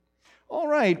All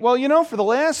right. Well, for the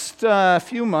last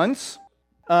few months,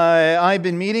 I've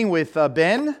been meeting with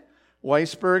Ben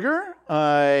Weisberger,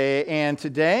 and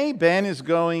today Ben is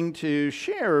going to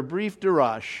share a brief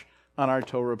darash on our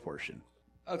Torah portion.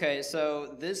 Okay,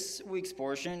 so this week's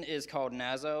portion is called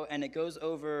Nazo, and it goes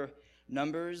over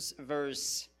Numbers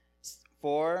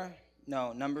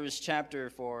chapter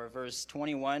 4, verse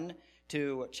 21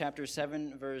 to chapter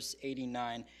 7, verse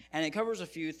 89, and it covers a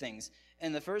few things.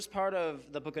 In the first part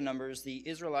of the book of Numbers, the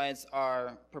Israelites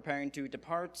are preparing to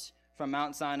depart from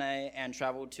Mount Sinai and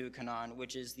travel to Canaan,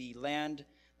 which is the land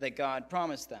that God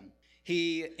promised them.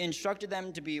 He instructed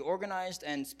them to be organized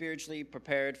and spiritually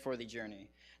prepared for the journey.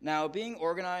 Now, being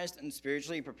organized and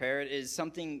spiritually prepared is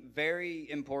something very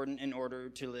important in order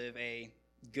to live a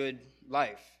good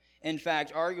life. In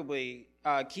fact, arguably,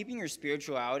 keeping your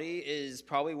spirituality is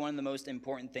probably one of the most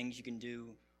important things you can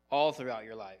do all throughout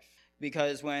your life.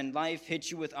 Because when life hits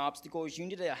you with obstacles, you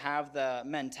need to have the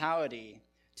mentality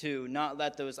to not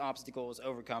let those obstacles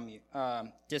overcome you,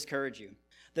 discourage you.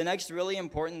 The next really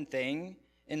important thing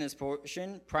in this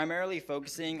portion, primarily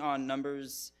focusing on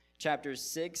Numbers chapter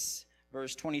 6,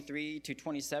 verse 23 to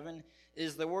 27,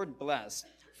 is the word bless.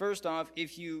 First off,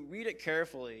 if you read it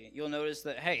carefully, you'll notice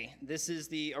that, hey, this is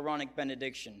the Aaronic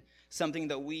benediction, something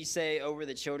that we say over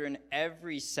the children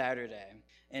every Saturday.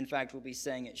 In fact, we'll be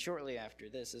saying it shortly after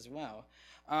this as well.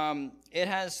 It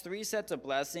has 3 sets of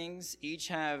blessings. Each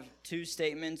have 2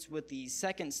 statements, with the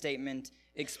second statement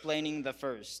explaining the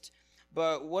first.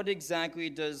 But what exactly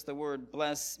does the word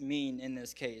bless mean in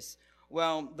this case?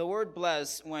 Well, the word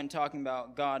bless, when talking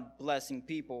about God blessing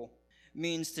people,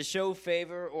 means to show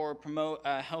favor or promote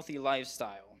a healthy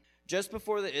lifestyle. Just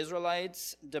before the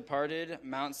Israelites departed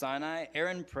Mount Sinai,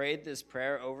 Aaron prayed this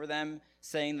prayer over them,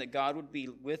 saying that God would be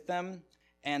with them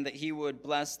and that he would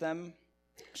bless them,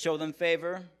 show them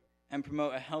favor, and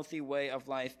promote a healthy way of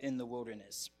life in the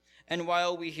wilderness. And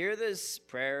while we hear this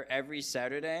prayer every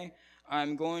Saturday,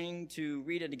 I'm going to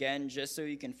read it again just so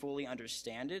you can fully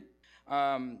understand it.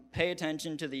 Pay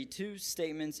attention to the 2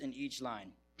 statements in each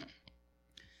line.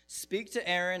 Speak to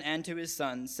Aaron and to his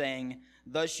sons, saying,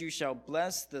 "Thus you shall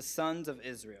bless the sons of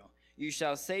Israel. You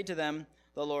shall say to them,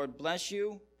 the Lord bless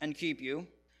you and keep you.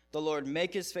 The Lord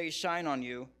make his face shine on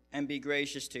you and be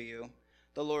gracious to you.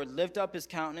 The Lord lift up his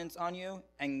countenance on you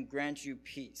and grant you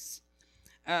peace.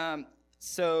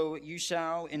 So you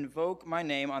shall invoke my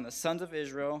name on the sons of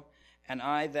Israel, and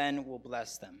I then will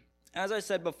bless them." As I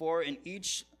said before, in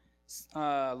each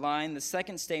line, the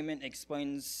second statement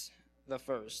explains the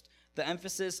first. The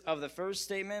emphasis of the first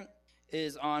statement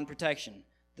is on protection.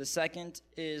 The second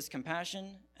is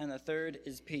compassion, and the third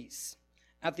is peace.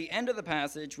 At the end of the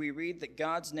passage, we read that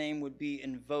God's name would be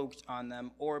invoked on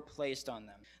them or placed on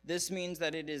them. This means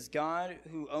that it is God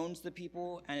who owns the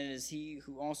people, and it is he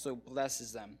who also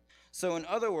blesses them. So in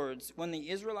other words, when the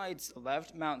Israelites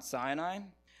left Mount Sinai,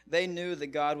 they knew that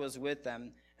God was with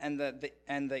them and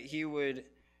that he would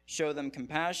show them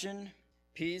compassion,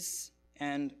 peace,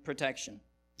 and protection.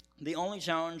 The only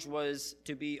challenge was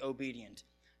to be obedient.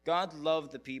 God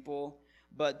loved the people,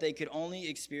 but they could only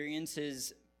experience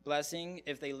his blessing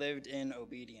if they lived in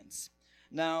obedience.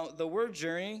 Now, the word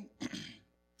journey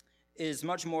is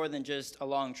much more than just a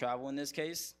long travel in this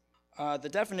case. The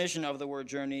definition of the word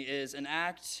journey is an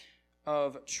act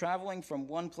of traveling from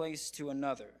one place to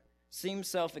another. Seems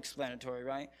self-explanatory,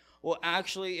 right? Well,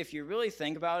 actually, if you really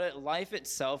think about it, life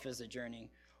itself is a journey,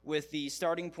 with the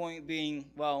starting point being,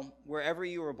 well, wherever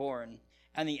you were born,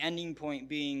 and the ending point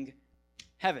being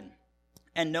heaven.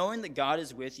 And knowing that God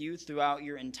is with you throughout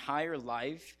your entire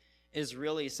life is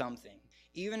really something.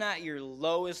 Even at your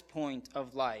lowest point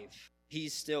of life,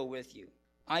 he's still with you.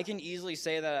 I can easily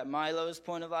say that at my lowest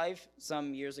point of life,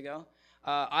 some years ago,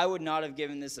 I would not have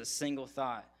given this a single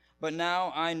thought. But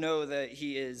now I know that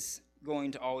he is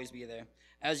going to always be there.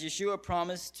 As Yeshua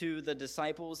promised to the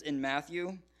disciples in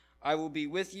Matthew, "I will be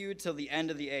with you till the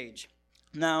end of the age."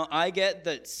 Now, I get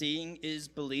that seeing is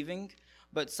believing,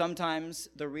 but sometimes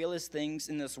the realest things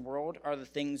in this world are the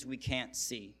things we can't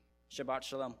see. Shabbat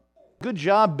shalom. Good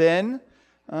job, Ben,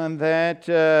 on that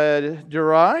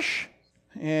darash.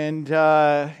 And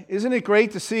isn't it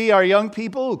great to see our young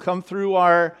people who come through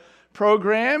our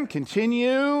program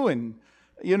continue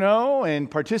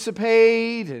and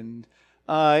participate and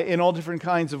in all different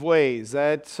kinds of ways.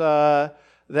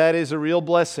 That is a real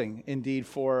blessing indeed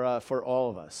for all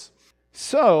of us.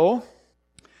 So,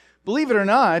 believe it or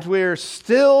not, we're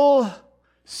still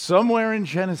somewhere in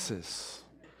Genesis,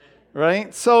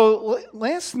 right? So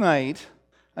last night,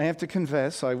 I have to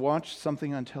confess, I watched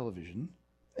something on television,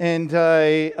 and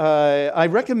I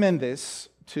recommend this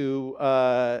to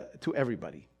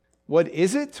everybody. What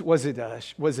is it? Was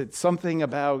it something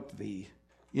about the,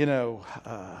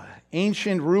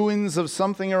 ancient ruins of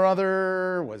something or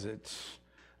other? Was it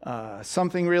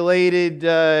something related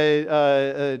to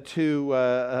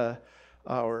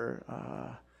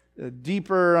our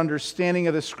deeper understanding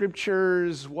of the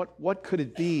Scriptures? What could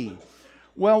it be?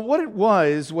 Well, what it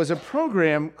was a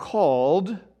program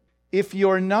called "If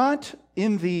You're Not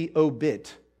in the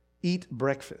Obit, Eat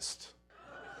Breakfast."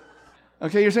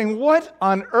 Okay, you're saying, what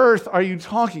on earth are you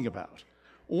talking about?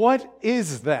 What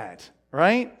is that,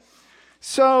 right?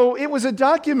 So it was a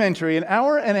documentary, an 1.5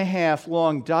 hour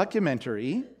long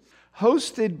documentary,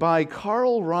 hosted by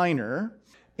Carl Reiner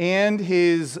and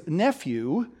his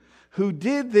nephew, who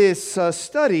did this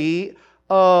study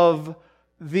of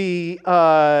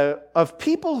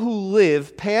people who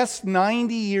live past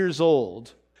 90 years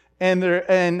old,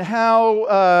 and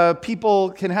how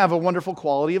people can have a wonderful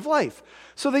quality of life.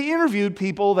 So they interviewed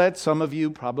people that some of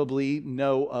you probably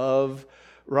know of,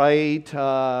 right?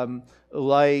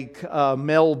 Like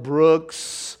Mel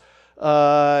Brooks,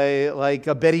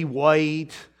 like Betty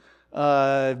White,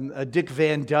 Dick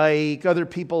Van Dyke, other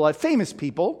people, famous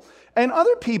people, and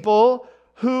other people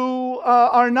who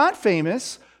are not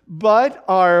famous, but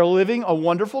are living a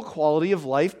wonderful quality of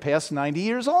life past 90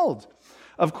 years old.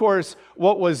 Of course,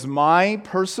 what was my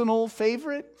personal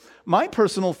favorite? My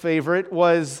personal favorite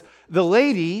was the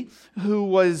lady who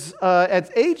was,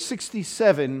 at age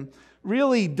 67,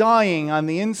 really dying on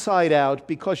the inside out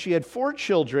because she had 4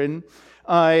 children,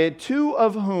 2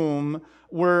 of whom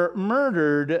were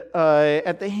murdered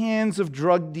at the hands of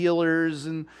drug dealers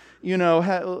and, in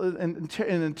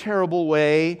a terrible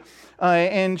way.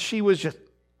 And she was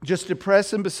just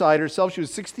depressed and beside herself. She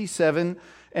was 67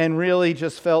 and really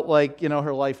just felt like,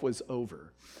 her life was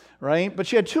over, right? But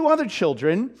she had 2 other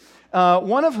children,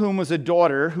 one of whom was a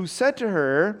daughter who said to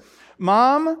her,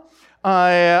 "Mom,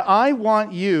 I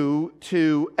want you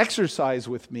to exercise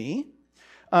with me,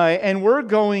 and we're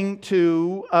going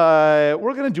to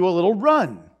do a little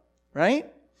run,"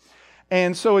 right?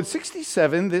 And so at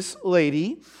 67, this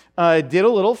lady did a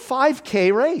little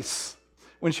 5K race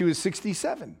when she was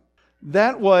 67.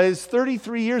 That was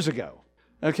 33 years ago.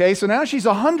 Okay, so now she's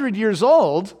 100 years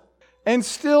old, and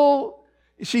still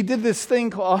she did this thing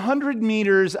called 100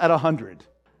 meters at 100.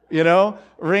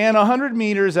 Ran 100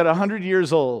 meters at 100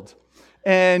 years old.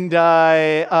 And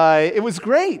it was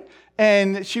great.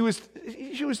 And she was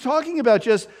talking about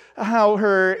just how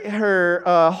her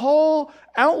whole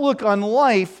outlook on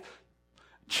life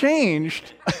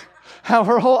changed, how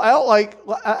her whole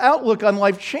outlook on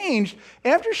life changed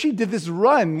after she did this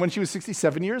run when she was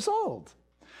 67 years old.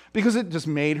 Because it just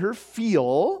made her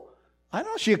feel,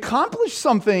 she accomplished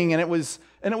something, and it was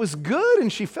good,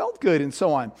 and she felt good, and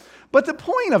so on. But the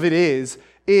point of it is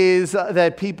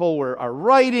that people are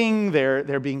writing,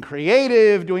 they're being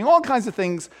creative, doing all kinds of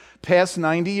things past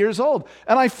 90 years old.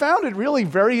 And I found it really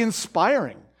very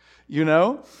inspiring,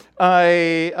 I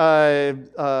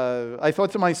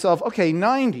thought to myself, okay,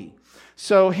 90.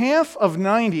 So half of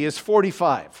 90 is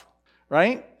 45,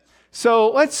 right?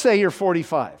 So let's say you're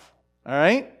 45, all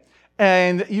right?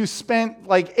 And you spent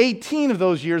like 18 of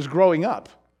those years growing up,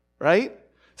 right?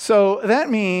 So that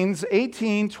means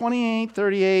 18, 28,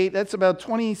 38, that's about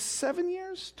 27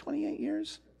 years, 28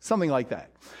 years, something like that,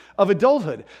 of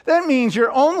adulthood. That means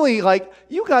you're only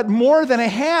you got more than a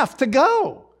half to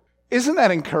go. Isn't that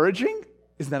encouraging?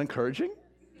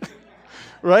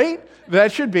 Right?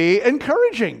 That should be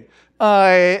encouraging.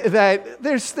 That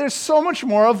there's so much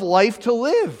more of life to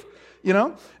live,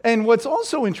 And what's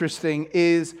also interesting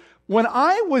is when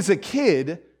I was a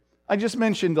kid, I just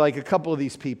mentioned a couple of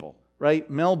these people, right?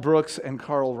 Mel Brooks and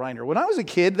Carl Reiner. When I was a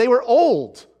kid, they were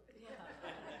old.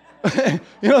 They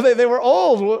were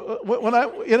old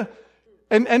when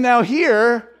and now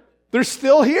here, they're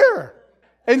still here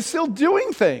and still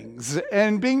doing things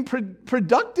and being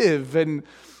productive. And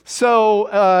so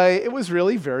it was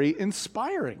really very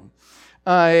inspiring.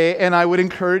 And I would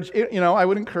encourage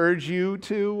you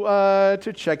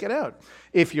to check it out.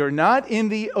 If you're not in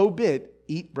the obit,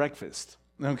 eat breakfast.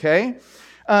 Okay?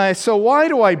 So why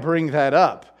do I bring that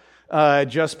up?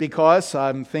 Just because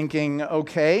I'm thinking,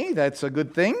 okay, that's a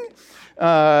good thing?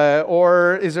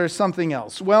 Or is there something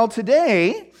else? Well,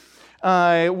 today,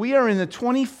 we are in the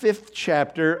 25th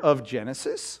chapter of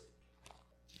Genesis.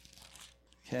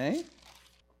 Okay?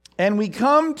 And we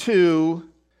come to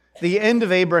the end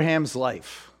of Abraham's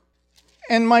life.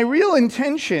 And my real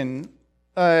intention,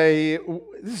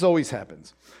 this always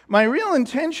happens, my real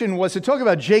intention was to talk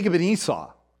about Jacob and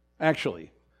Esau,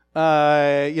 actually.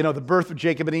 The birth of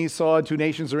Jacob and Esau, 2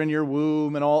 nations are in your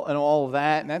womb, and all of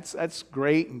that, and that's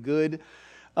great and good,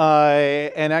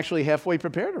 and actually halfway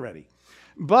prepared already.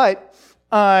 But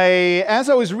as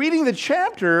I was reading the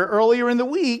chapter earlier in the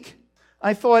week,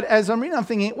 I thought, as I'm reading, I'm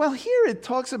thinking, well, here it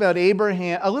talks about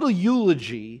Abraham, a little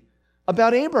eulogy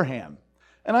about Abraham.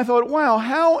 And I thought, wow,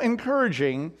 how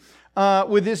encouraging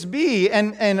would this be?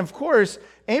 And of course,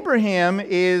 Abraham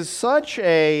is such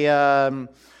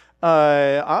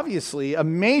obviously a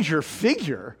major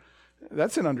figure.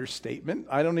 That's an understatement.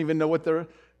 I don't even know what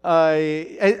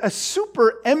a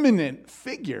super eminent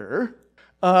figure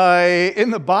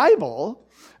in the Bible,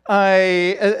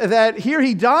 that here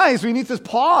he dies. We need to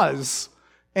pause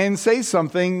and say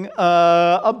something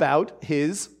about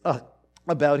his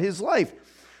life.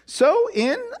 So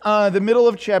in the middle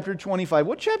of chapter 25,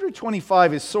 what chapter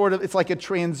 25 is it's like a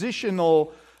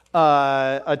transitional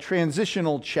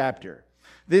chapter.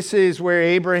 This is where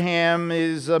Abraham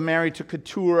is married to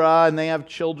Keturah, and they have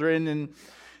children.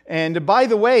 And by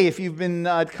the way, if you've been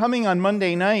coming on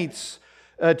Monday nights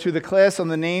to the class on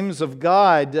the names of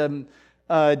God,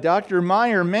 Dr.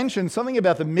 Meyer mentioned something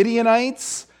about the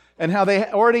Midianites and how they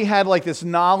already had like this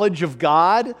knowledge of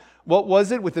God. What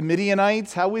was it with the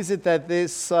Midianites? How is it that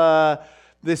this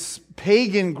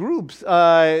pagan group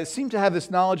seemed to have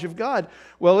this knowledge of God?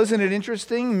 Well, isn't it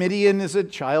interesting? Midian is a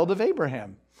child of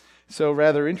Abraham. So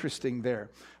rather interesting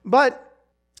there. But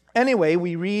anyway,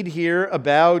 we read here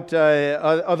about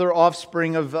other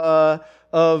offspring of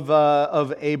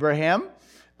Abraham.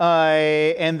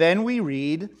 And then we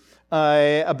read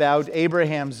about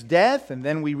Abraham's death. And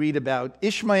then we read about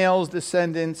Ishmael's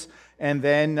descendants. And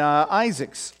then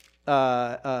Isaac's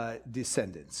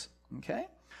descendants. Okay?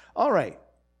 All right.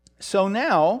 So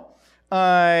now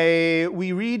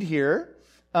we read here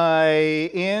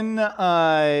in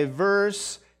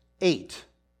verse 8.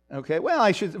 Okay?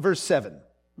 Well, verse 7.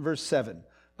 Verse 7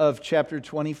 of chapter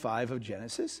 25 of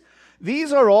Genesis.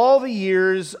 These are all the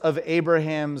years of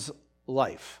Abraham's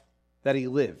life that he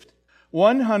lived.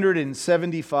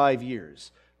 175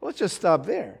 years. Let's just stop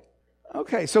there.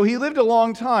 Okay, so he lived a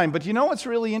long time, but you know what's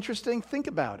really interesting? Think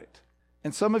about it.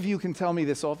 And some of you can tell me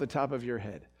this off the top of your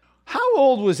head. How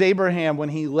old was Abraham when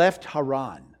he left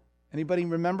Haran? Anybody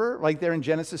remember? Right there in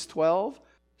Genesis 12?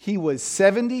 He was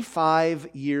 75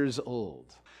 years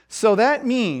old. So that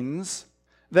means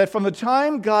that from the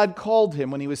time God called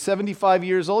him when he was 75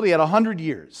 years old, he had 100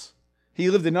 years. He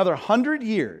lived another 100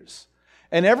 years.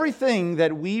 And everything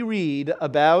that we read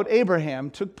about Abraham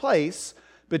took place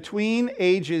between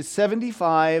ages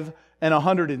 75 and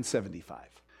 175.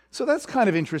 So that's kind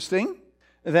of interesting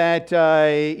that,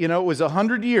 it was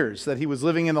 100 years that he was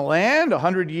living in the land,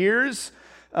 100 years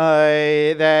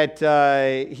that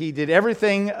he did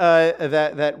everything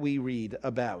that we read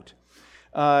about.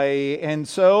 And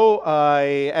so,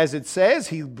 as it says,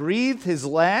 he breathed his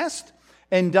last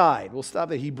and died. We'll stop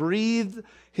there. He breathed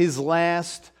his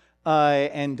last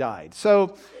and died.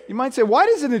 So you might say, why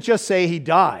doesn't it just say he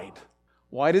died?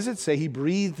 Why does it say he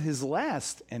breathed his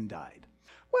last and died?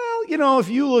 Well, if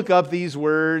you look up these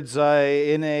words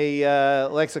in a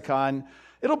lexicon,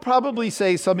 it'll probably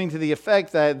say something to the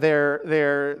effect that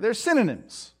they're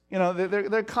synonyms.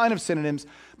 They're kind of synonyms,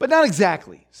 but not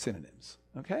exactly synonyms.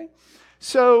 Okay?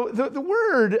 So the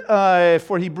word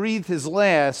for he breathed his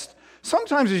last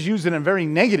sometimes is used in a very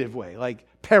negative way, like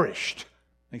perished,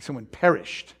 like someone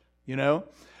perished,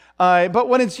 But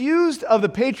when it's used of the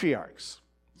patriarchs,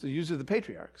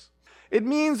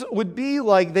 it would be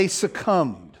like they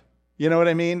succumbed. You know what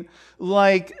I mean?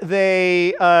 Like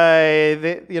they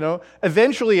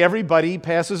eventually everybody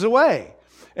passes away.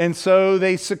 And so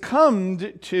they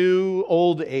succumbed to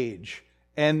old age,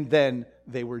 and then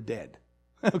they were dead.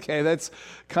 Okay, that's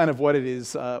kind of what it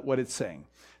is, what it's saying.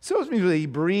 So it means he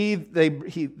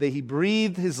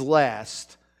breathed his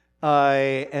last,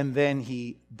 and then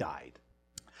he died.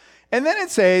 And then it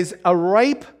says, a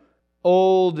ripe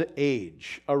old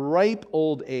age.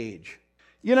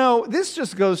 This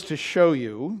just goes to show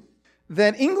you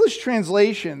that English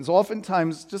translations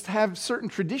oftentimes just have certain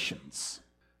traditions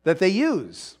that they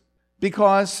use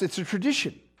because it's a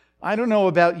tradition. I don't know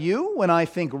about you, when I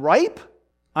think ripe,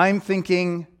 I'm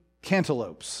thinking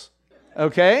cantaloupes,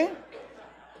 okay?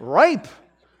 Ripe,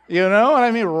 what I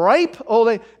mean? Ripe old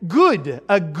age.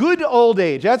 A good old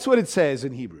age. That's what it says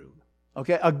in Hebrew,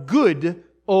 okay? A good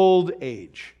old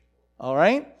age, all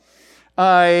right?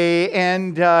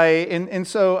 And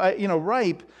so,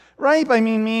 ripe,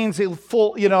 means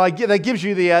full, that gives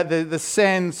you the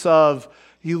sense of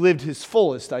he lived his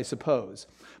fullest, I suppose.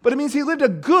 But it means he lived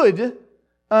in a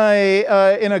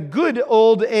good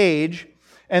old age,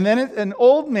 and then an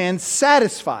old man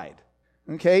satisfied.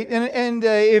 Okay, and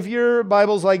if your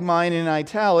Bible's like mine in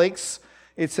italics,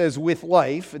 it says with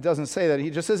life. It doesn't say that. He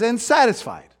just says and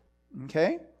satisfied.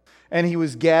 Okay, and he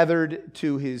was gathered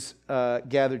to his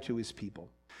people.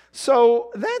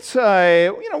 So that's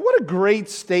what a great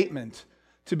statement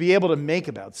to be able to make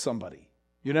about somebody,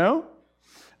 that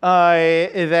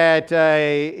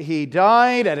he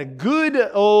died at a good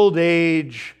old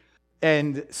age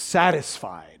and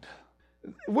satisfied.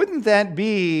 Wouldn't that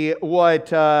be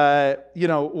what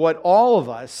all of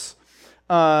us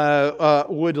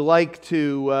would like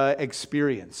to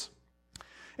experience?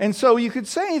 And so you could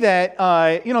say that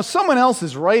someone else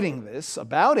is writing this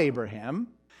about Abraham,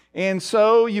 and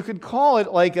so you could call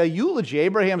it like a eulogy.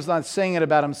 Abraham's not saying it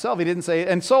about himself. He didn't say,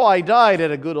 "And so I died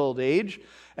at a good old age,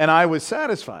 and I was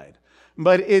satisfied."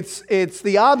 But it's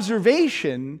the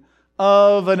observation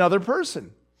of another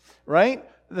person, right?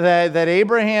 That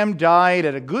Abraham died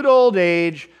at a good old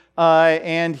age,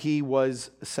 and he was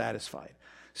satisfied.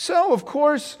 So, of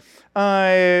course,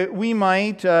 we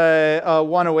might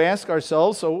want to ask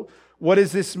ourselves, so what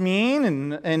does this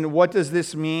mean, and what does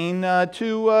this mean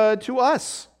to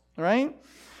us, right?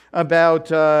 About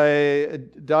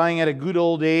dying at a good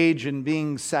old age and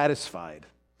being satisfied.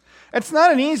 It's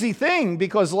not an easy thing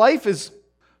because life is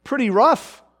pretty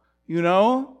rough,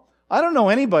 I don't know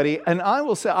anybody, and I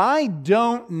will say I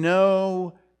don't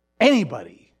know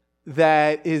anybody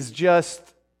that is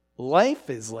just, life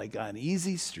is like an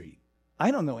easy street.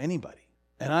 I don't know anybody.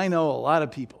 And I know a lot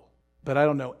of people, but I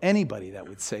don't know anybody that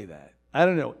would say that. I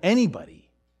don't know anybody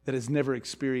that has never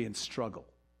experienced struggle.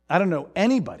 I don't know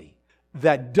anybody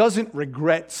that doesn't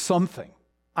regret something.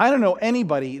 I don't know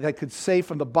anybody that could say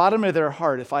from the bottom of their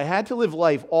heart, if I had to live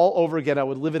life all over again, I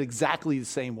would live it exactly the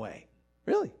same way.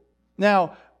 Really?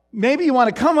 Now, maybe you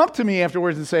want to come up to me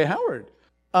afterwards and say, "Howard,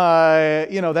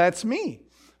 that's me."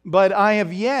 But I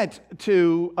have yet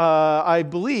to, I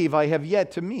believe I have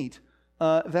yet to meet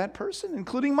that person,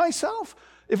 including myself.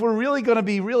 If we're really going to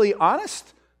be really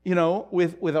honest,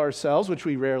 with ourselves, which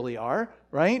we rarely are,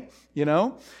 right?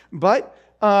 But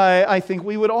I think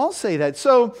we would all say that.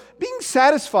 So being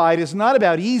satisfied is not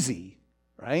about easy,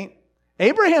 right?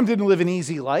 Abraham didn't live an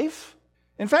easy life.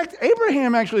 In fact,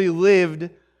 Abraham actually lived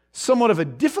somewhat of a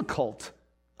difficult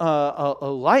a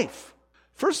life.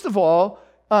 First of all,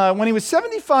 when he was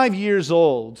 75 years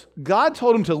old, God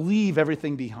told him to leave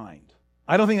everything behind.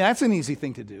 I don't think that's an easy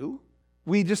thing to do.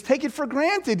 We just take it for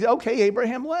granted. Okay,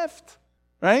 Abraham left,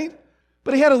 right?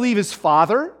 But he had to leave his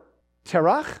father,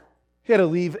 Terach. He had to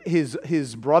leave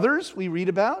his brothers, we read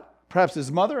about. Perhaps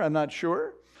his mother, I'm not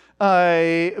sure.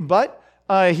 But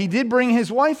he did bring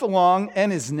his wife along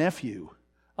and his nephew.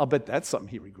 I'll bet that's something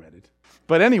he regretted.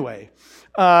 But anyway,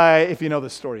 if you know the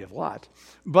story of Lot.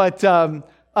 But the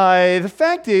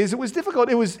fact is, it was difficult.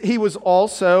 He was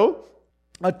also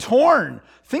torn.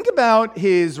 Think about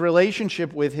his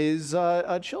relationship with his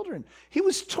children. He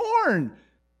was torn.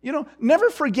 Never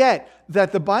forget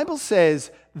that the Bible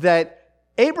says that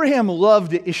Abraham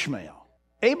loved Ishmael.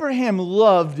 Abraham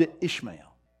loved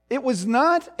Ishmael. It was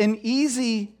not an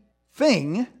easy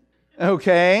thing,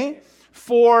 okay,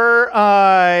 for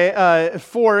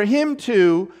him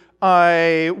to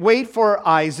wait for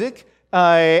Isaac.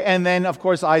 And then, of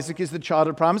course, Isaac is the child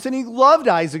of promise, and he loved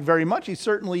Isaac very much. He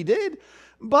certainly did.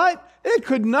 But it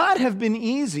could not have been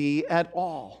easy at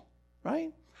all,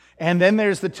 right? And then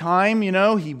there's the time,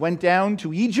 he went down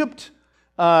to Egypt.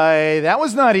 That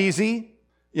was not easy,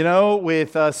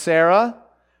 with Sarah.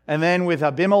 And then with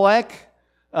Abimelech,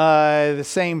 the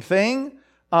same thing.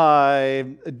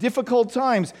 Difficult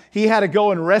times. He had to go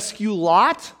and rescue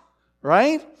Lot,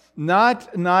 right?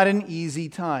 Not an easy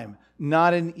time.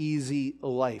 Not an easy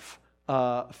life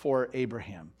for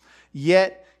Abraham.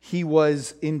 Yet he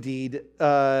was indeed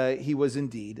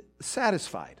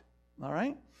satisfied. All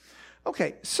right?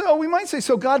 Okay, so we might say,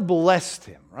 so God blessed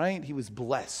him, right? He was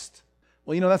blessed.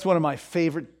 Well, that's one of my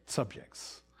favorite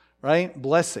subjects, right?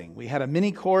 Blessing. We had a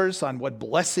mini course on what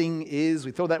blessing is.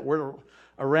 We throw that word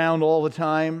around all the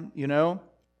time,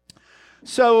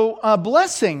 So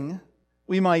blessing,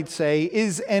 we might say,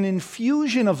 is an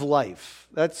infusion of life.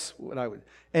 That's what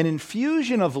an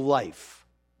infusion of life.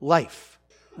 Life,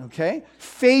 okay?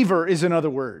 Favor is another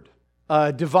word,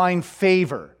 divine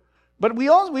favor. But we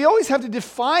always have to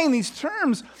define these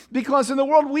terms because in the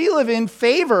world we live in,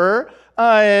 favor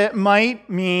might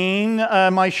mean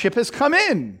my ship has come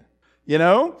in.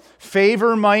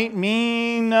 Favor might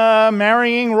mean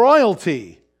marrying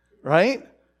royalty, right?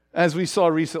 As we saw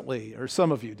recently, or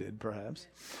some of you did perhaps,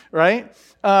 right?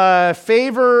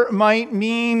 Favor might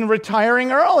mean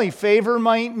retiring early. Favor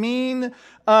might mean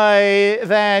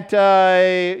that,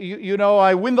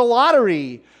 I win the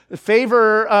lottery.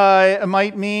 Favor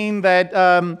might mean that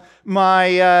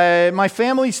my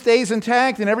family stays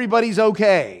intact and everybody's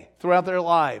okay throughout their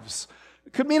lives.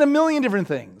 It could mean a million different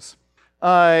things.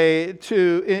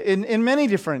 in many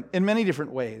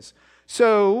different ways.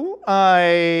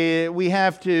 So we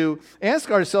have to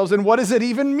ask ourselves, and what does it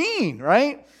even mean,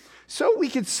 right? So we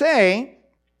could say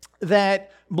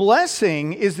that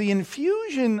blessing is the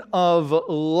infusion of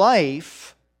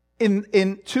life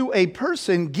into a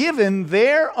person given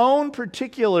their own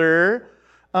particular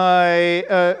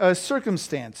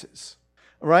circumstances,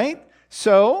 right?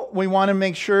 So we want to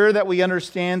make sure that we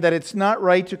understand that it's not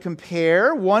right to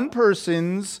compare one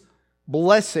person's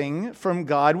blessing from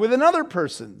God with another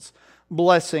person's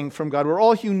blessing from God. We're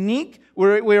all unique.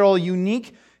 We're all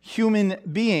unique human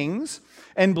beings.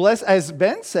 And as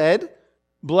Ben said,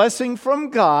 blessing from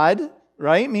God,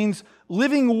 right, means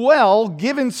living well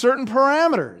given certain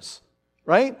parameters,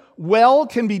 right? Well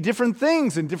can be different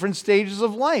things in different stages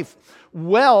of life.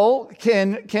 Well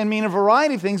can mean a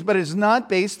variety of things, but it's not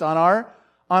based on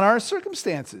our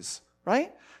circumstances,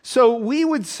 right? So we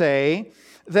would say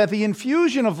that the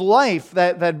infusion of life,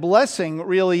 that blessing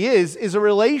really is a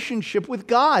relationship with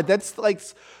God. That's like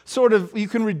sort of, you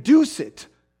can reduce it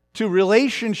to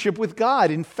relationship with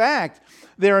God. In fact,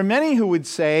 there are many who would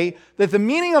say that the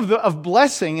meaning of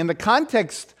blessing in the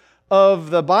context of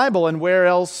the Bible, and where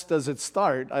else does it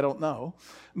start? I don't know.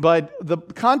 But the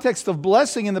context of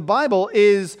blessing in the Bible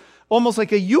is almost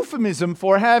like a euphemism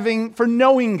for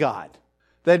knowing God.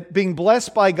 That being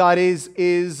blessed by God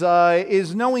is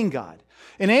knowing God.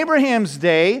 In Abraham's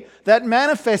day, that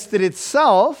manifested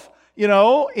itself,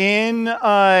 in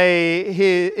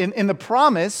the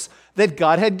promise that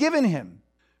God had given him.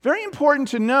 Very important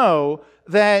to know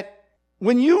that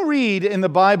when you read in the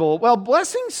Bible,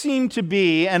 blessings seem to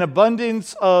be an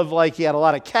abundance of, like, he had a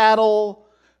lot of cattle,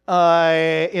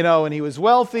 and he was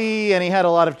wealthy, and he had a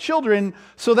lot of children.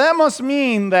 So that must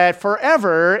mean that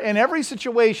forever, in every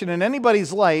situation in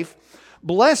anybody's life,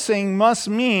 blessing must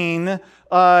mean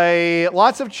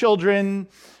lots of children,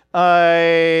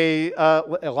 lots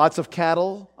of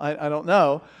cattle, I don't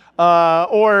know,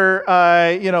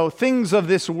 or things of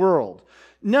this world.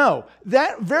 No,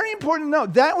 that very important to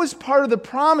note, that was part of the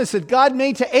promise that God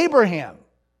made to Abraham.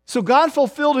 So God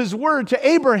fulfilled his word to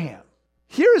Abraham.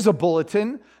 Here is a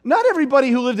bulletin. Not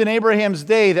everybody who lived in Abraham's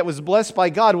day that was blessed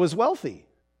by God was wealthy.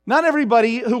 Not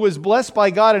everybody who was blessed by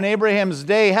God in Abraham's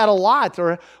day had a lot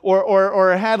or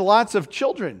had lots of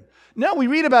children. No, we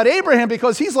read about Abraham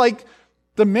because he's like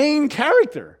the main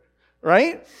character,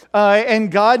 right?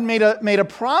 And God made a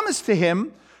promise to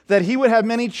him that he would have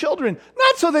many children,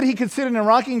 not so that he could sit in a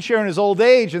rocking chair in his old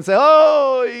age and say,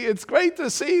 "Oh, it's great to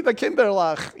see the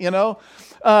Kinderlach,"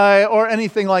 or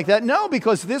anything like that. No,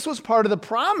 because this was part of the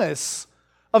promise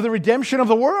of the redemption of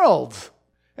the world.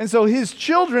 And so his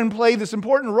children played this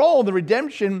important role in the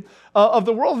redemption of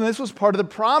the world, and this was part of the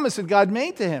promise that God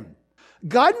made to him.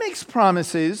 God makes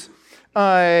promises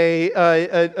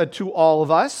to all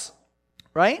of us,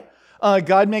 right?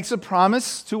 God makes a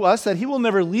promise to us that he will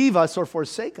never leave us or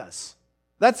forsake us.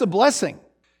 That's a blessing.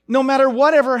 No matter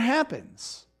whatever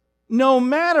happens, no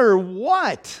matter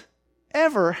what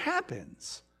ever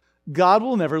happens, God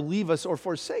will never leave us or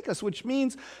forsake us, which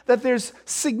means that there's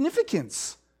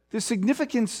significance. There's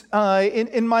significance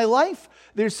in my life.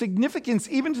 There's significance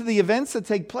even to the events that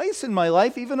take place in my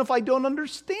life, even if I don't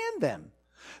understand them.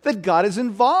 That God is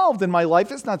involved in my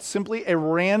life. It's not simply a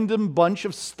random bunch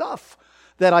of stuff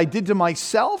that I did to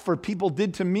myself or people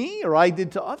did to me or I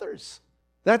did to others.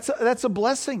 That's a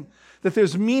blessing, that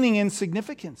there's meaning and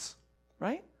significance,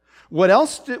 right? What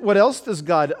else does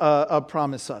God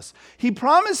promise us? He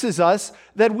promises us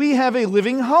that we have a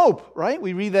living hope, right?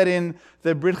 We read that in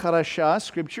the Brit Hadashah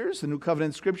scriptures, the New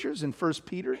Covenant scriptures, in 1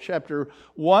 Peter chapter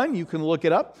 1. You can look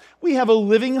it up. We have a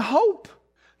living hope.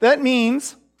 That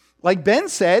means, like Ben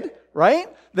said, right,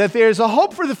 that there's a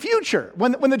hope for the future.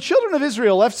 When the children of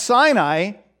Israel left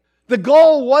Sinai, the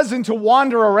goal wasn't to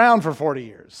wander around for 40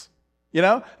 years.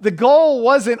 The goal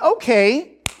wasn't,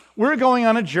 okay, we're going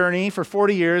on a journey for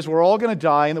 40 years. We're all going to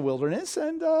die in the wilderness,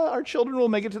 and our children will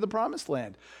make it to the promised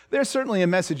land. There's certainly a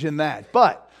message in that.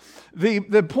 But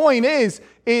the point is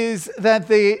that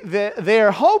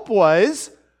their hope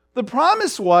was, the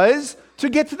promise was to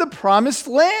get to the promised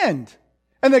land,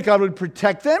 and that God would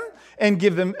protect them and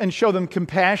give them and show them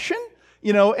compassion,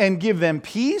 and give them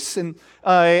peace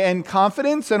and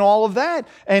confidence and all of that.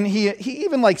 And he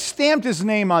even stamped his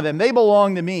name on them. They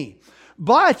belong to me.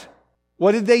 But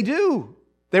what did they do?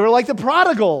 They were like the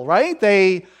prodigal, right?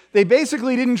 They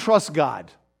basically didn't trust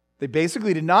God. They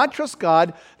basically did not trust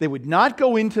God. They would not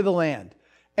go into the land.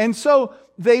 And so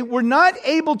they were not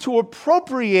able to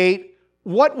appropriate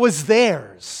what was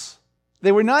theirs.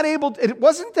 They were not able to, it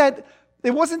wasn't that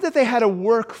they had to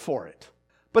work for it,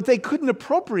 but they couldn't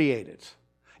appropriate it.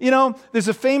 There's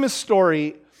a famous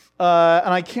story,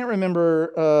 and I can't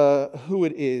remember who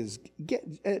it is.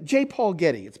 J. Paul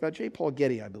Getty. It's about J. Paul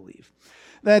Getty, I believe.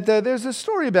 That there's a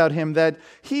story about him that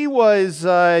he was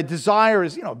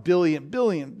desirous,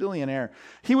 billionaire.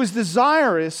 He was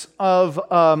desirous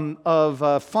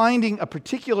of finding a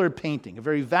particular painting, a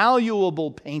very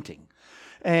valuable painting.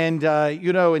 And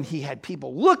and he had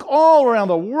people look all around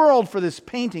the world for this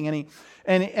painting, and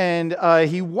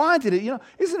he wanted it.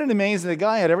 Isn't it amazing? The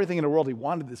guy had everything in the world. He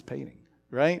wanted this painting,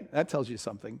 right? That tells you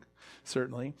something,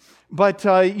 certainly. But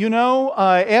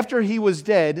after he was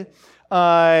dead,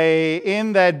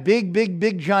 in that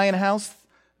big giant house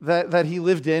that he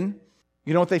lived in,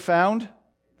 you know what they found?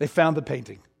 They found the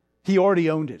painting. He already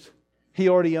owned it.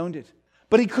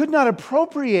 But he could not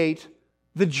appropriate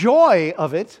the joy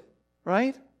of it,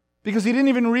 right? Because he didn't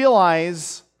even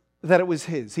realize that it was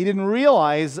his. He didn't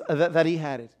realize that he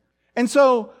had it. And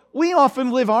so we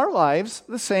often live our lives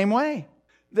the same way.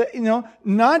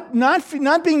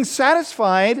 Not being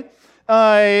satisfied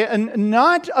and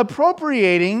not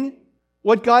appropriating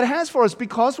what God has for us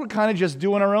because we're kind of just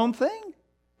doing our own thing.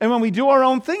 And when we do our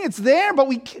own thing, it's there, but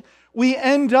we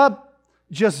end up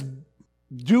just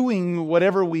doing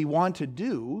whatever we want to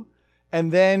do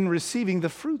and then receiving the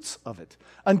fruits of it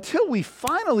until we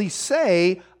finally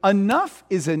say, enough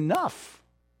is enough.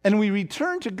 And we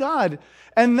return to God.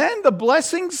 And then the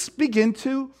blessings begin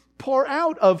to pour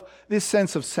out of this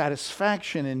sense of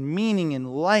satisfaction and meaning in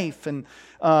life and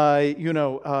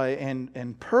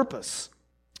purpose.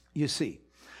 You see.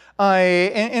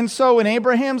 And so in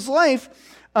Abraham's life,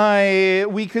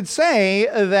 we could say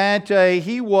that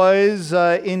he was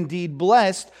indeed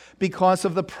blessed because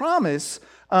of the promise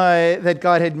that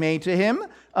God had made to him,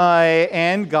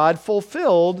 and God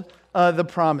fulfilled the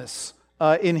promise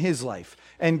in his life.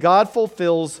 And God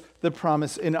fulfills the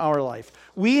promise in our life.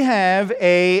 We have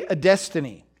a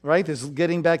destiny, right? This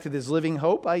getting back to this living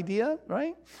hope idea,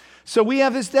 right? So we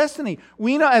have this destiny.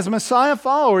 We know as Messiah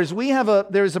followers,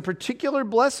 there's a particular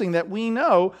blessing that we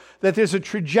know that there's a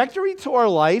trajectory to our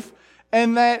life,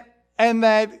 and that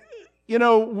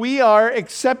we are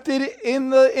accepted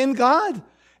in God,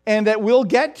 and that we'll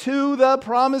get to the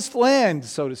promised land,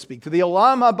 so to speak, to the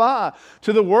Olam Haba,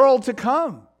 to the world to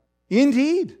come.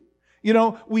 Indeed.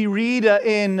 We read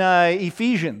in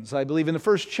Ephesians, I believe in the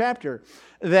first chapter,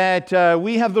 that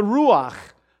we have the Ruach,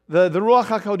 the Ruach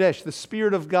HaKodesh, the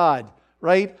Spirit of God,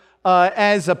 right,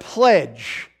 as a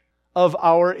pledge of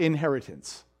our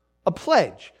inheritance. A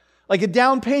pledge, like a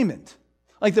down payment.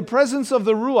 Like the presence of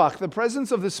the Ruach, the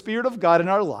presence of the Spirit of God in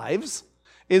our lives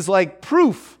is like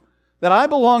proof that I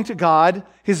belong to God.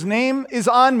 His name is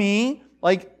on me,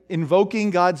 like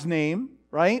invoking God's name,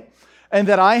 right? And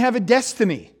that I have a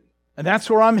destiny, and that's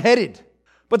where I'm headed.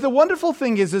 But the wonderful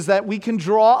thing is that we can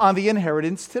draw on the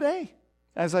inheritance today,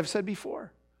 as I've said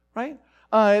before. Right?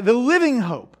 The living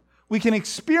hope. We can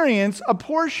experience a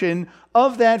portion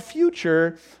of that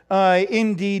future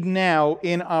indeed now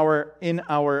in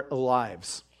our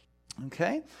lives.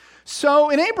 Okay? So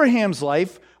in Abraham's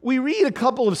life, we read a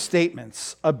couple of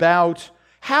statements about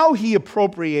how he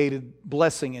appropriated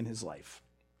blessing in his life.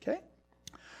 Okay?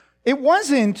 It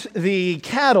wasn't the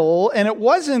cattle and it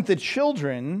wasn't the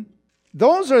children.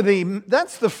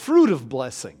 That's the fruit of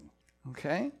blessing.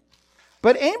 Okay?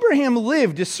 But Abraham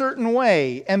lived a certain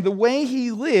way, and the way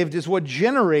he lived is what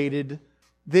generated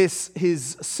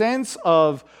his sense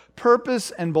of purpose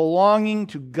and belonging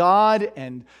to God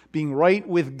and being right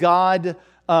with God,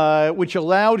 which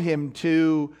allowed him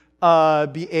to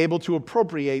be able to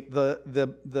appropriate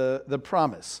the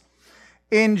promise.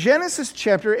 In Genesis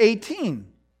chapter 18,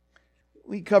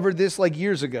 we covered this like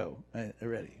years ago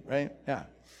already, right? Yeah.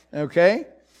 Okay?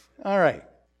 All right.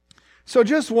 So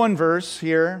just one verse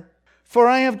here. For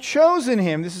I have chosen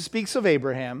him, this speaks of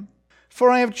Abraham, for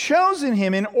I have chosen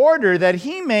him in order that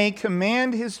he may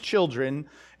command his children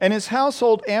and his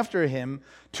household after him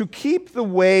to keep the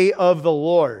way of the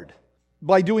Lord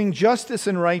by doing justice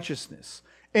and righteousness,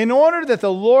 in order that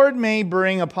the Lord may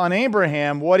bring upon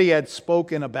Abraham what he had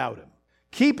spoken about him.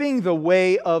 Keeping the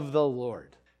way of the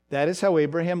Lord. That is how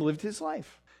Abraham lived his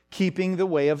life, keeping the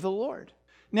way of the Lord.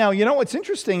 Now, what's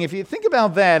interesting, if you think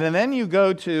about that, and then you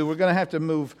go to, we're going to have to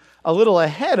move a little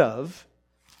ahead of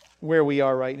where we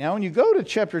are right now, and you go to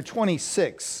chapter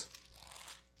 26,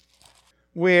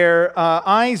 where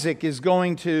Isaac is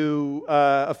going to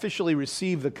officially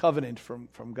receive the covenant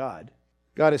from God.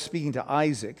 God is speaking to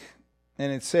Isaac,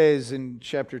 and it says in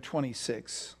chapter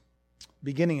 26,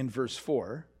 beginning in verse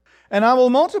 4, "And I will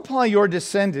multiply your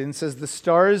descendants as the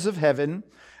stars of heaven,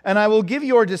 and I will give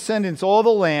your descendants all the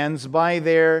lands. By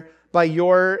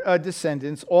your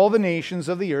descendants all the nations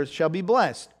of the earth shall be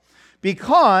blessed,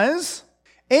 because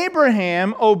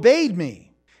Abraham obeyed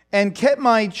me and kept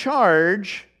my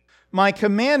charge, my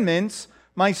commandments,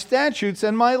 my statutes,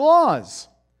 and my laws.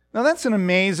 Now that's an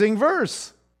amazing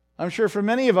verse. I'm sure for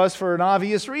many of us for an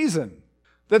obvious reason.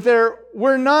 That there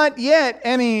were not yet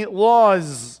any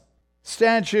laws,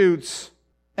 statutes,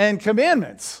 and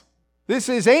commandments. This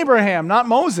is Abraham, not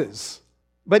Moses.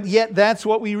 But yet that's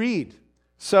what we read.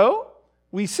 So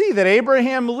we see that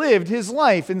Abraham lived his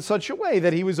life in such a way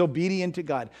that he was obedient to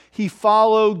God. He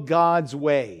followed God's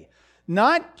way.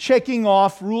 Not checking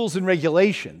off rules and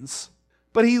regulations,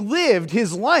 but he lived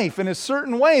his life in a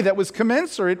certain way that was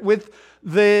commensurate with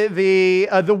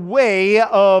the way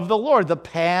of the Lord, the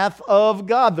path of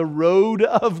God, the road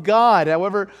of God,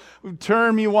 however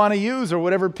term you want to use or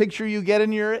whatever picture you get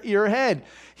in your head.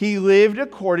 He lived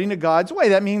according to God's way.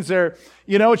 That means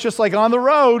it's just like on the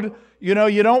road, you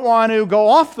don't want to go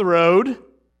off the road,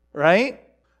 right?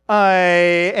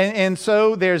 And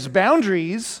so there's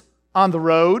boundaries on the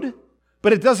road,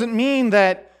 but it doesn't mean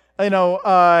that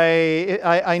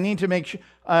I need to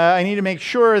make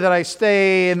sure that I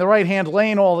stay in the right-hand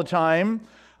lane all the time.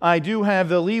 I do have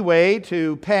the leeway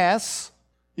to pass,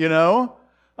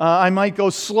 I might go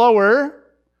slower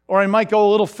or I might go a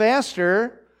little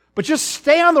faster, but just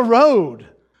stay on the road,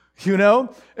 And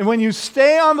when you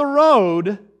stay on the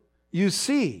road, you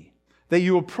see that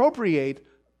you appropriate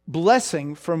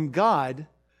blessing from God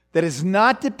that is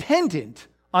not dependent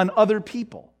on other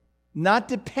people, not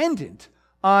dependent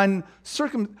on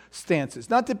circumstances,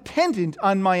 not dependent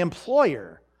on my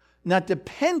employer, not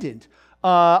dependent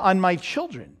on my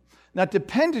children, not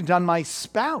dependent on my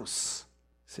spouse.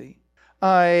 See?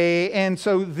 And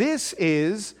so this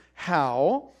is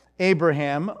how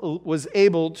Abraham was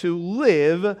able to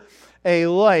live a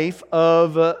life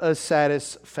of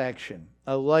satisfaction,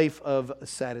 a life of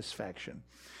satisfaction.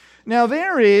 Now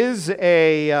there is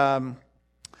a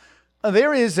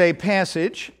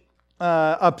passage,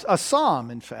 a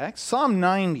psalm, in fact, Psalm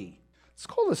 90. It's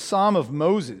called a Psalm of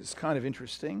Moses, kind of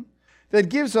interesting, that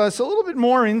gives us a little bit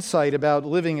more insight about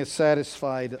living a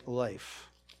satisfied life.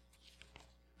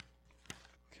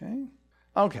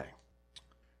 Okay.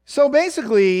 So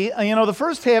basically, the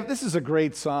first half, this is a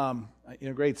great psalm,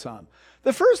 great psalm.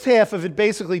 The first half of it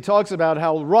basically talks about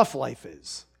how rough life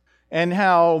is and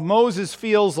how Moses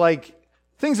feels like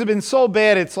things have been so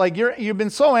bad, it's like you've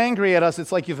been so angry at us,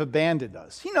 it's like you've abandoned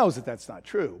us. He knows that that's not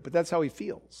true, but that's how he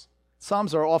feels.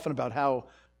 Psalms are often about how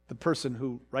the person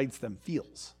who writes them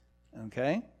feels,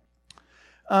 okay?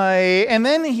 And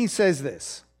then he says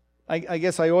this. I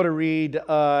guess I ought to read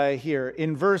here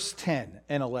in verse 10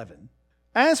 and 11.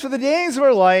 As for the days of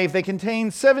our life, they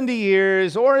contain 70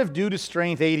 years, or if due to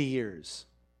strength, 80 years,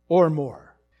 or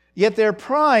more. Yet their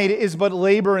pride is but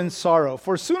labor and sorrow,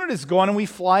 for soon it is gone and we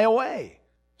fly away.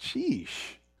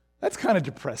 Sheesh, that's kind of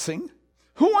depressing.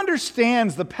 Who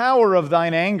understands the power of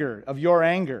thine anger, of your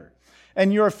anger,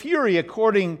 and your fury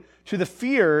according to the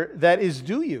fear that is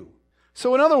due you?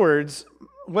 So in other words,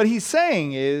 what he's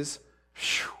saying is,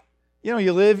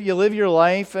 you live your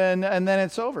life and then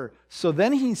it's over. So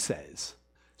then he says,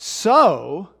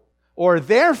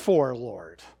 therefore,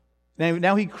 Lord.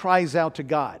 Now he cries out to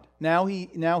God. Now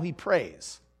he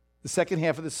prays. The second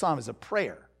half of the psalm is a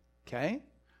prayer. Okay?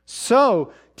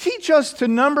 So teach us to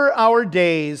number our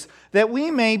days that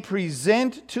we may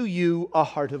present to you a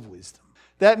heart of wisdom.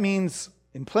 That means,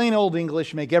 in plain old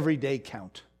English, make every day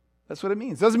count. That's what it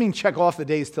means. It doesn't mean check off the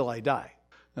days till I die.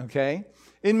 Okay?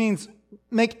 It means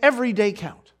make every day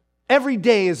count. Every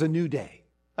day is a new day.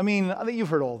 I think you've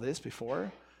heard all this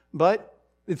before, but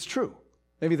it's true.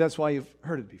 Maybe that's why you've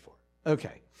heard it before.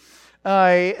 Okay.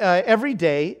 Every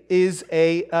day is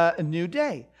a new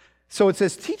day. So it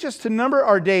says, teach us to number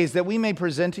our days that we may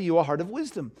present to you a heart of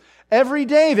wisdom. Every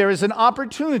day there is an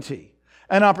opportunity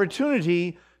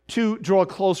to draw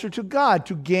closer to God,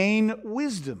 to gain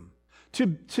wisdom,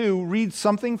 to read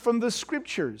something from the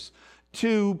scriptures,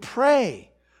 to pray.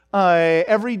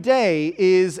 Every day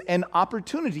is an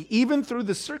opportunity, even through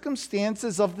the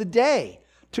circumstances of the day,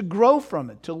 to grow from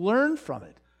it, to learn from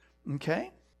it.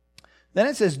 Okay? Then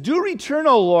it says, do return,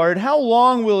 O Lord, how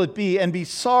long will it be, and be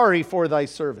sorry for thy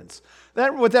servants.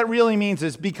 What that really means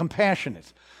is be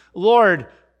compassionate. Lord,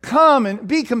 come and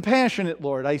be compassionate,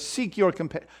 Lord. I seek your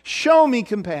compassion. Show me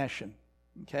compassion.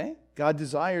 Okay? God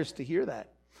desires to hear that.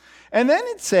 And then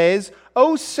it says,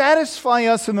 oh, satisfy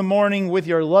us in the morning with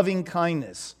your loving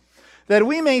kindness, that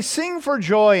we may sing for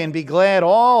joy and be glad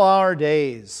all our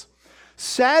days.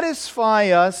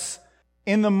 Satisfy us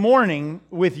in the morning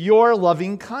with your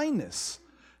loving kindness.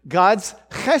 God's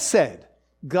chesed,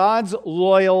 God's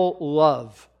loyal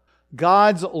love.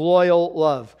 God's loyal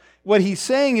love. what he's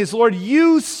saying is, Lord,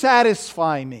 you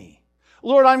satisfy me.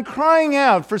 Lord, I'm crying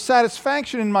out for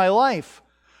satisfaction in my life.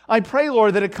 I pray,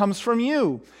 Lord, that it comes from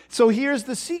you. So here's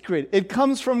the secret. It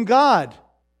comes from God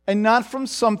and not from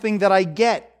something that I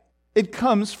get. It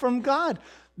comes from God.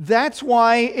 That's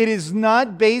why it is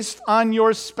not based on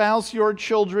your spouse, your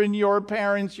children, your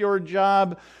parents, your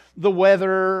job, the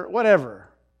weather, whatever.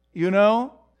 You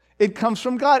know? It comes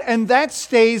from God. And that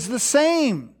stays the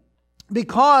same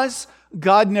because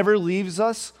God never leaves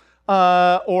us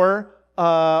or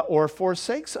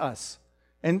forsakes us.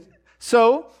 And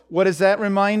so, what does that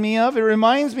remind me of? It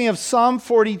reminds me of Psalm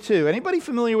 42. Anybody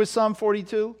familiar with Psalm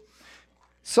 42?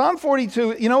 Psalm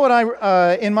 42, you know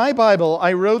what, in my Bible,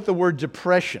 I wrote the word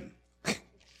depression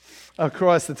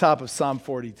across the top of Psalm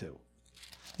 42.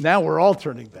 Now we're all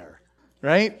turning there,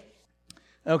 right?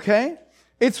 Okay?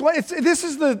 This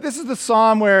is the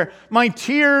psalm where my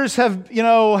tears have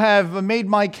made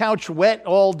my couch wet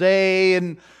all day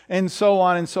and so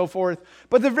on and so forth.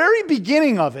 But the very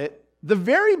beginning of it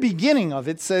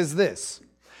says this: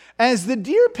 as the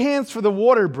deer pants for the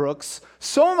water brooks,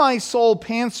 so my soul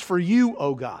pants for you,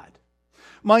 O God.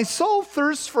 My soul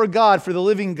thirsts for God, for the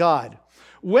living God.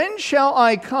 When shall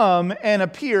I come and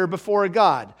appear before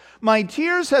God? My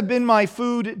tears have been my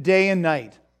food day and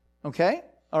night. Okay?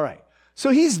 All right. So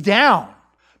he's down.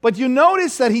 But you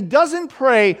notice that he doesn't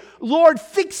pray, Lord,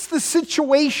 fix the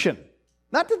situation.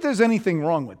 Not that there's anything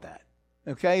wrong with that.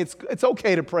 Okay? It's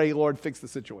okay to pray, Lord, fix the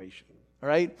situation. All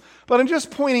right? But I'm just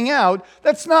pointing out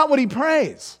that's not what he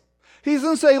prays. He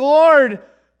doesn't say, Lord,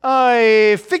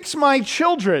 fix my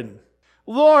children.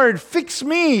 Lord, fix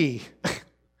me.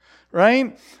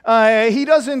 Right? He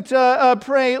doesn't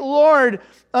pray, Lord,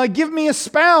 give me a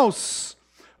spouse.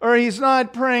 Or he's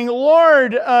not praying,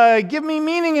 Lord, give me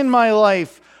meaning in my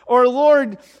life. Or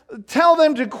Lord, tell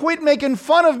them to quit making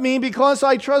fun of me because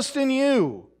I trust in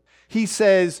you. He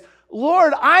says,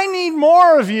 Lord, I need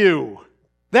more of you.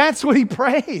 That's what he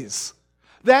prays.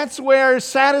 That's where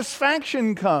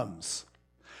satisfaction comes.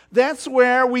 That's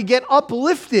where we get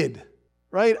uplifted,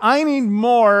 right? I need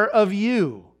more of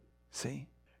you, see?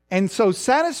 And so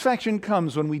satisfaction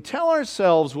comes when we tell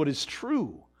ourselves what is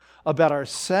true about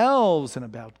ourselves and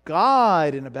about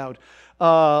God and about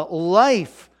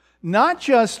life. Not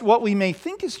just what we may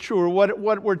think is true or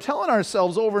what we're telling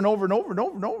ourselves over and over and over and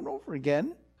over and over and over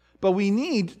again, but we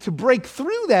need to break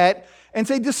through that and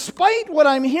say, despite what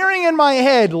I'm hearing in my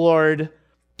head, Lord,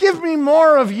 give me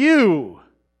more of you.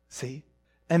 See?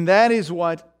 And that is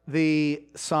what the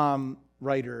psalm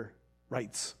writer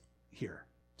writes here.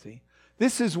 See?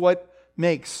 This is what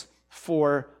makes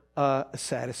for a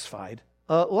satisfied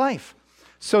life.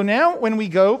 So now when we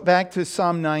go back to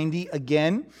Psalm 90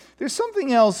 again, there's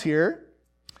something else here.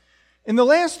 In the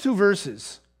last two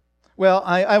verses, well,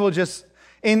 I will just,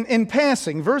 in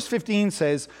passing, verse 15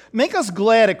 says, make us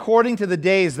glad according to the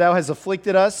days thou hast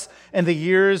afflicted us and the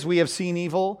years we have seen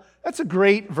evil. That's a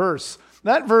great verse.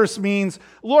 That verse means,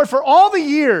 Lord, for all the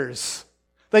years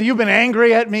that you've been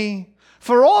angry at me,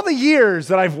 for all the years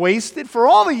that I've wasted, for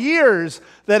all the years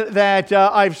that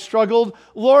I've struggled,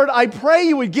 Lord, I pray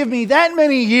you would give me that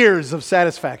many years of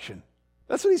satisfaction.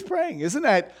 That's what he's praying. Isn't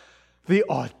that the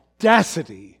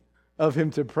audacity of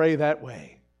him to pray that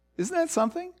way? Isn't that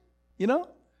something? You know,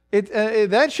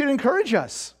 that should encourage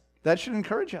us. That should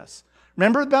encourage us.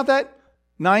 Remember about that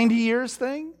 90 years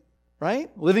thing,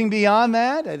 right? Living beyond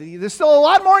that. There's still a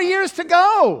lot more years to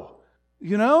go,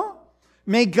 you know?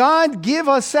 May God give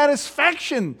us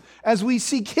satisfaction as we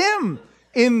seek him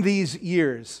in these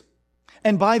years.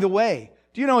 And by the way,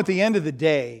 do you know at the end of the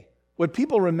day, what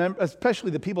people remember, especially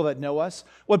the people that know us,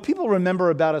 what people remember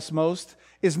about us most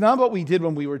is not what we did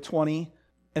when we were 20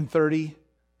 and 30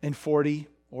 and 40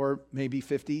 or maybe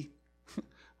 50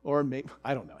 or maybe,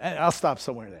 I don't know. I'll stop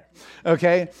somewhere there.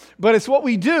 Okay? But it's what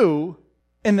we do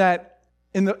in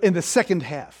the second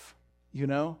half, you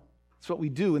know? It's what we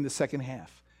do in the second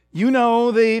half. You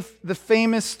know the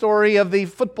famous story of the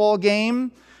football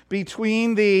game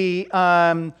between the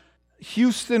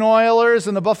Houston Oilers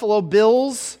and the Buffalo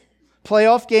Bills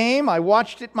playoff game. I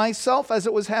watched it myself as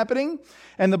it was happening.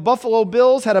 And the Buffalo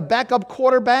Bills had a backup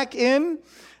quarterback in.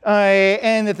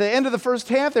 And at the end of the first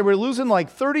half, they were losing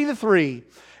like 30-3.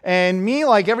 And me,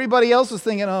 like everybody else, was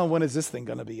thinking, oh, when is this thing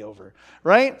going to be over?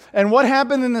 Right? And what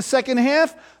happened in the second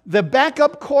half? The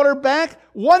backup quarterback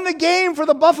won the game for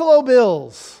the Buffalo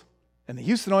Bills. And the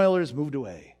Houston Oilers moved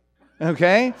away.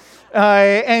 Okay?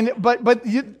 But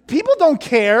people don't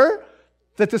care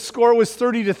that the score was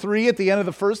 30-3 at the end of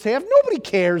the first half. Nobody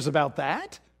cares about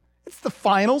that. It's the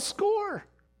final score.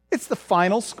 It's the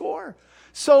final score.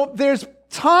 So there's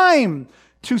time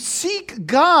to seek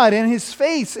God and His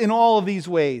face in all of these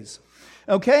ways.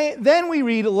 Okay, then we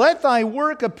read, let thy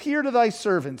work appear to thy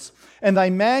servants, and thy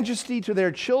majesty to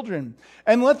their children,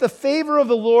 and let the favor of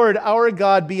the Lord our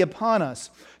God be upon us.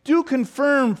 Do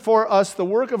confirm for us the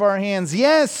work of our hands.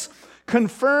 Yes,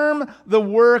 confirm the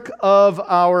work of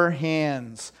our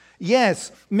hands.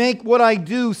 Yes, make what I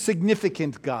do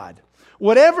significant, God.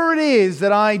 Whatever it is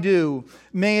that I do,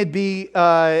 may it be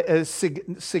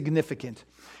significant.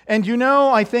 And you know,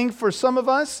 I think for some of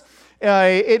us,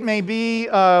 it may be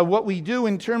what we do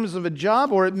in terms of a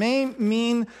job, or it may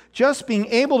mean just being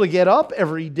able to get up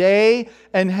every day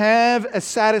and have a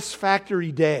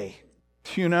satisfactory day.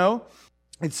 You know,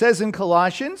 it says in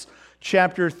Colossians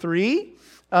chapter 3,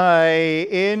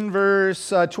 in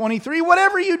verse 23,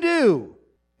 whatever you do.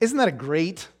 Isn't that a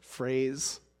great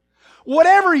phrase?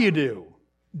 Whatever you do,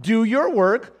 do your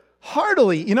work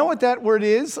heartily. You know what that word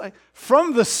is?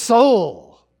 From the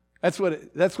soul. That's what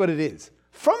it is.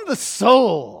 From the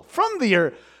soul, from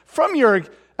your,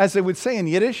 as they would say in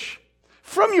Yiddish,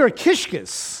 from your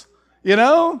kishkis, you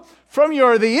know, from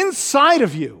the inside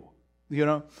of you, you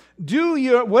know,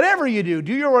 whatever you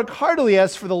do your work heartily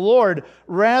as for the Lord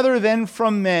rather than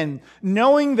from men,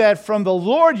 knowing that from the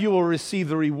Lord you will receive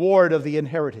the reward of the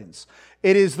inheritance.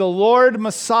 It is the Lord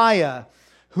Messiah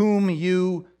whom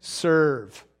you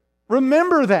serve.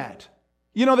 Remember that.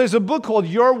 You know, there's a book called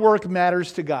Your Work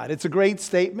Matters to God. It's a great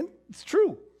statement. It's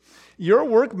true. Your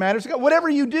work matters to God. Whatever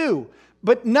you do,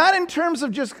 but not in terms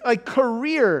of just a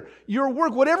career. Your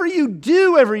work, whatever you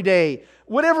do every day,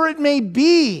 whatever it may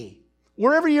be,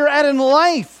 wherever you're at in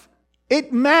life,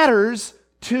 it matters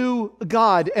to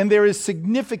God, and there is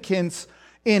significance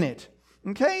in it.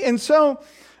 Okay? And so,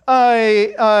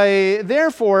 I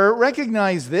therefore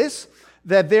recognize this,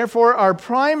 that therefore our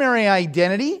primary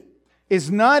identity is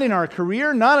not in our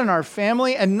career, not in our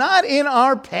family, and not in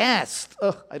our past.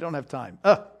 I don't have time.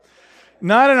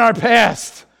 Not in our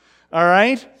past. All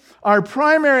right? Our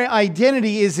primary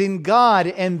identity is in God,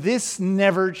 and this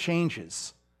never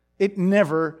changes. It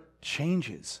never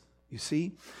changes, you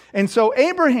see? And so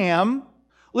Abraham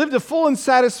lived a full and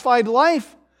satisfied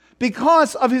life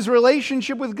because of his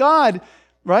relationship with God,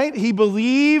 right? He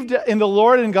believed in the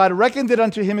Lord, and God reckoned it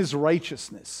unto him as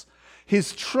righteousness.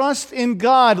 His trust in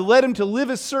God led him to live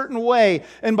a certain way,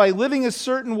 and by living a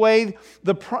certain way,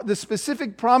 the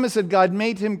specific promise that God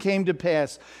made him came to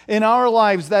pass. In our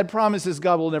lives, that promise is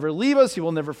God will never leave us, He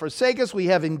will never forsake us. We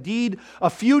have indeed a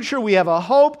future, we have a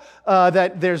hope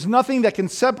that there's nothing that can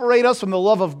separate us from the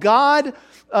love of God,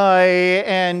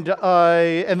 and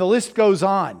the list goes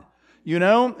on, you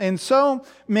know? And so,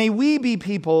 may we be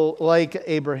people like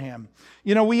Abraham.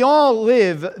 You know, we all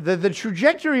live, the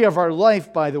trajectory of our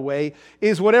life, by the way,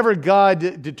 is whatever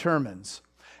God determines.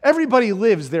 Everybody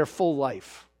lives their full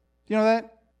life. You know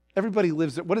that? Everybody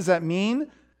lives it. What does that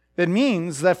mean? That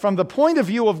means that from the point of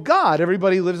view of God,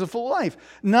 everybody lives a full life.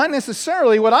 Not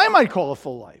necessarily what I might call a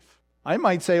full life. I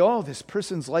might say, oh, this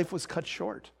person's life was cut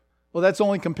short. Well, that's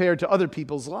only compared to other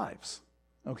people's lives.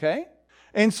 Okay?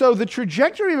 And so the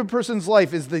trajectory of a person's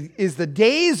life is the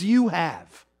days you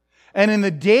have. And in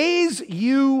the days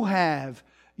you have,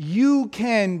 you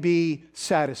can be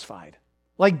satisfied.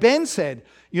 Like Ben said,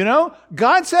 you know,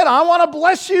 God said, I want to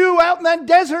bless you out in that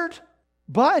desert.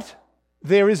 But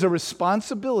there is a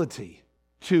responsibility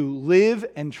to live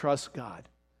and trust God.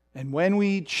 And when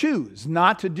we choose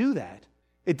not to do that,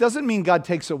 it doesn't mean God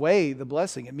takes away the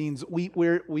blessing. It means we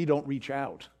don't reach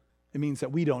out. It means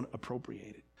that we don't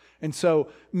appropriate it. And so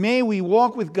may we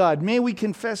walk with God. May we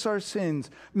confess our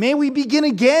sins. May we begin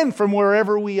again from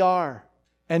wherever we are.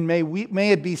 And may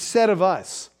it be said of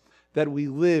us that we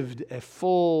lived a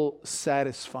full,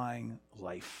 satisfying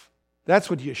life. That's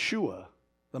what Yeshua,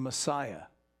 the Messiah,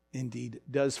 indeed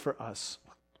does for us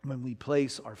when we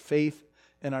place our faith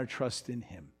and our trust in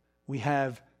Him. We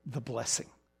have the blessing.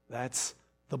 That's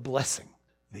the blessing,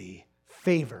 the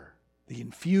favor, the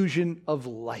infusion of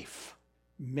life.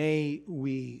 May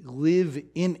we live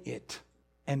in it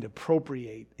and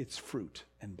appropriate its fruit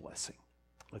and blessing.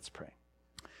 Let's pray.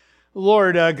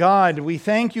 Lord God, we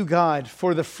thank you, God,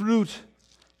 for the fruit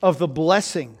of the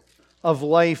blessing of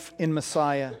life in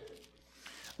Messiah.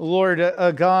 Lord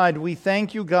God, we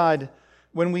thank you, God,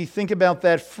 when we think about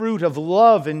that fruit of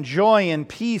love and joy and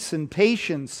peace and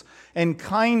patience and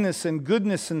kindness and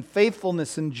goodness and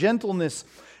faithfulness and gentleness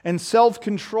and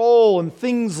self-control and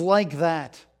things like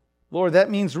that. Lord,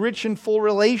 that means rich and full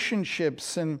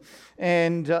relationships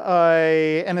and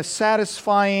a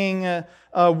satisfying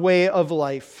way of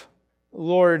life.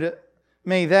 Lord,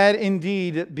 may that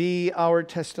indeed be our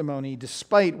testimony,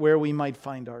 despite where we might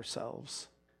find ourselves.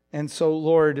 And so,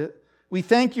 Lord, we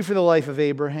thank you for the life of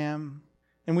Abraham.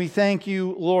 And we thank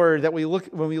you, Lord, that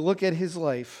when we look at his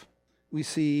life, we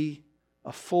see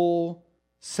a full,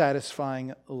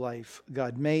 satisfying life.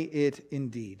 God, may it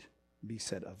indeed be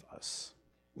said of us.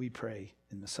 We pray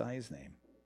in Messiah's name.